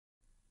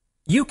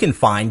You can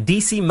find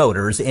DC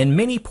motors in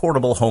many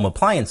portable home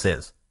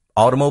appliances,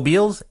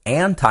 automobiles,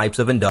 and types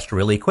of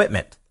industrial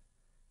equipment.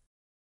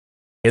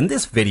 In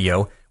this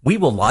video, we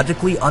will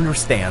logically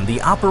understand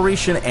the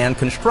operation and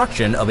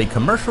construction of a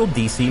commercial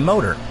DC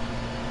motor.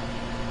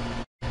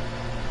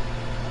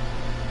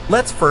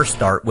 Let's first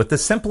start with the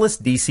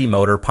simplest DC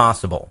motor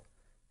possible.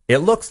 It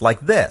looks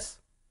like this.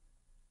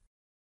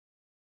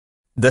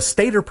 The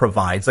stator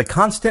provides a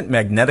constant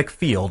magnetic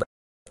field,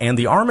 and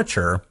the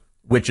armature,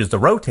 which is the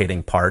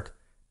rotating part,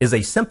 is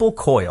a simple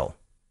coil.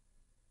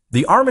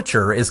 The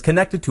armature is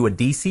connected to a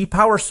DC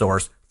power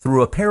source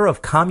through a pair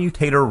of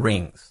commutator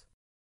rings.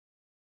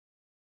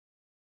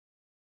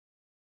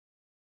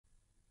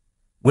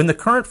 When the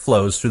current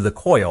flows through the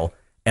coil,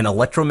 an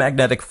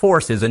electromagnetic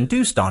force is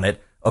induced on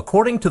it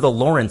according to the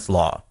Lorentz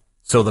law,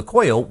 so the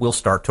coil will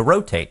start to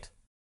rotate.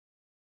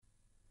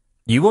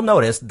 You will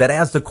notice that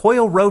as the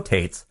coil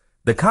rotates,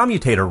 the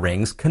commutator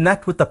rings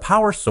connect with the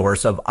power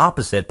source of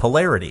opposite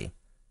polarity.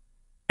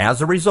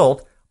 As a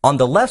result, on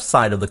the left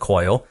side of the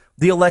coil,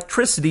 the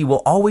electricity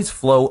will always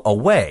flow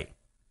away,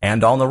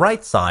 and on the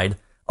right side,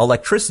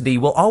 electricity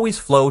will always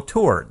flow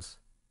towards.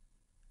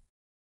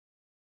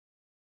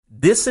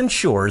 This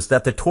ensures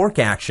that the torque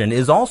action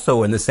is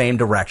also in the same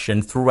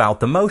direction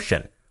throughout the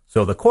motion,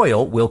 so the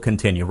coil will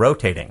continue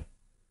rotating.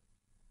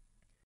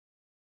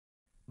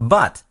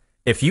 But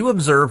if you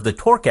observe the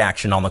torque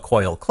action on the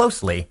coil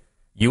closely,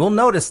 you will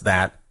notice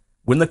that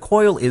when the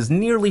coil is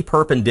nearly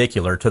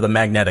perpendicular to the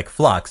magnetic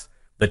flux,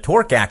 the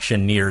torque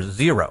action nears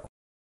zero.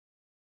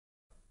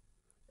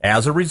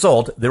 As a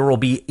result, there will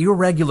be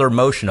irregular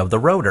motion of the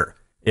rotor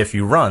if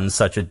you run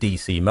such a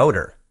DC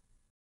motor.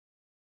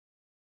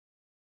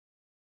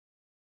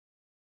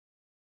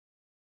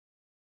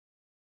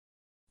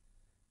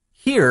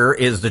 Here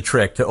is the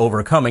trick to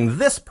overcoming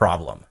this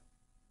problem.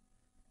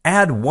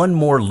 Add one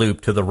more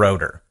loop to the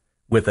rotor,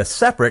 with a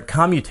separate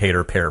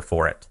commutator pair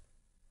for it.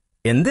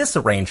 In this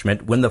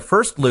arrangement, when the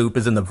first loop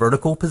is in the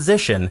vertical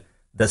position,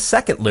 the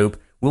second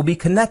loop will be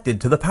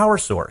connected to the power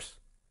source,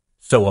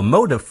 so a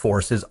motive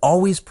force is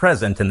always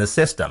present in the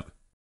system.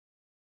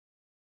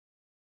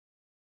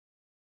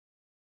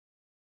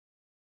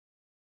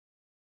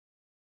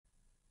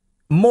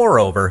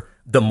 Moreover,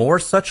 the more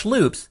such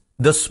loops,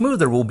 the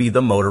smoother will be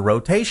the motor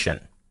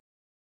rotation.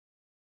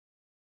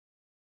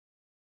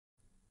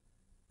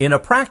 In a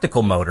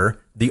practical motor,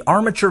 the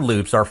armature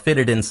loops are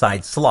fitted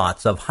inside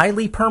slots of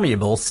highly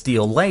permeable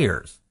steel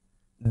layers.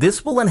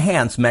 This will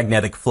enhance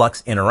magnetic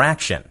flux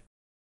interaction.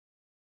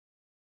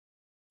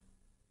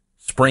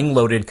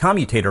 Spring-loaded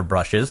commutator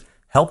brushes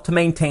help to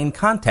maintain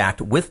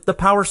contact with the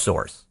power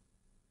source.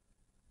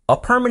 A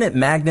permanent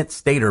magnet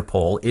stator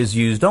pole is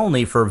used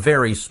only for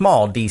very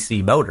small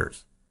DC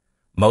motors.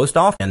 Most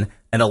often,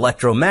 an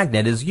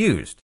electromagnet is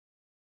used.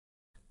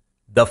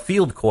 The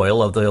field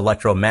coil of the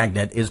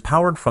electromagnet is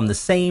powered from the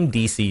same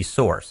DC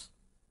source.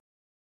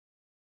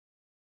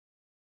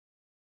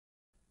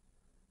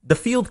 The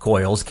field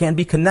coils can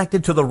be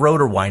connected to the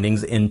rotor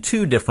windings in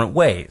two different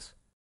ways: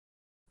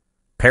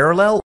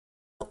 parallel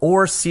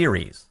or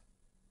series.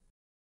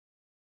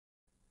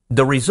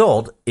 The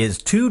result is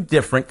two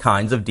different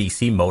kinds of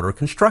DC motor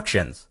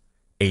constructions: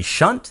 a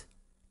shunt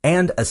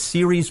and a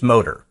series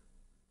motor.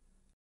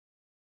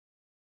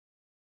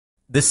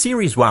 The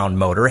series wound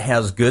motor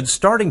has good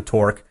starting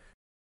torque,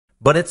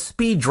 but its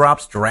speed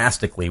drops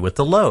drastically with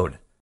the load.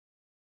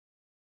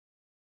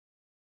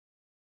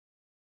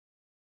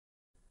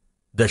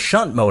 The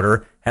shunt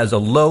motor has a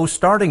low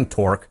starting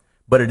torque,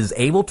 but it is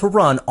able to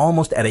run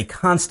almost at a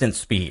constant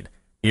speed,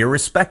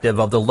 irrespective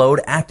of the load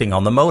acting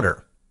on the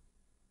motor.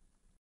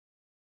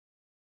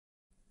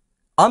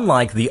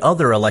 Unlike the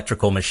other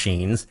electrical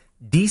machines,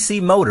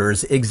 DC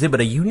motors exhibit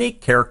a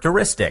unique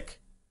characteristic: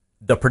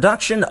 the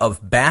production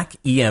of back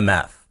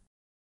EMF.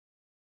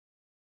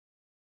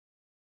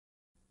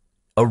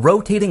 A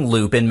rotating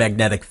loop in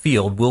magnetic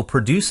field will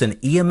produce an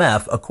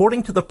EMF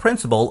according to the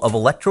principle of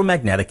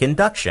electromagnetic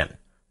induction.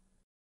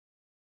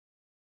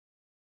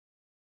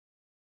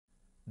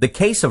 The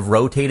case of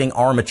rotating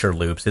armature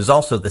loops is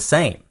also the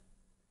same.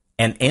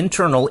 An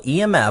internal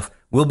EMF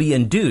will be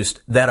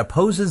induced that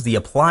opposes the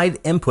applied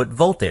input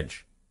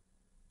voltage.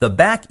 The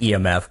back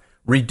EMF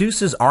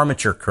reduces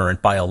armature current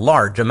by a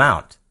large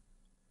amount.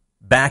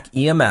 Back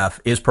EMF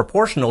is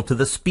proportional to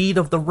the speed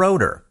of the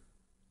rotor.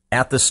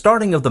 At the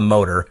starting of the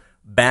motor,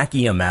 back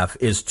EMF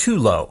is too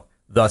low,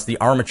 thus the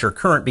armature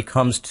current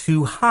becomes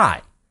too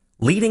high,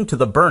 leading to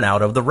the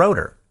burnout of the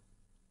rotor.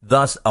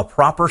 Thus, a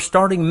proper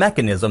starting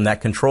mechanism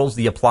that controls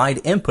the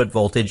applied input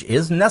voltage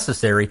is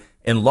necessary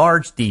in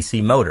large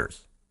DC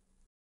motors.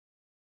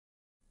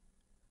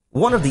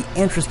 One of the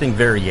interesting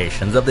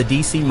variations of the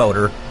DC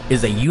motor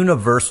is a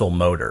universal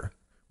motor,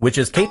 which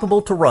is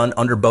capable to run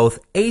under both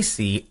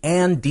AC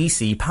and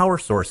DC power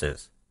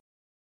sources.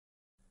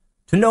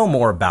 To know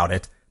more about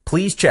it,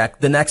 please check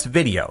the next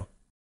video.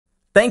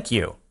 Thank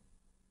you.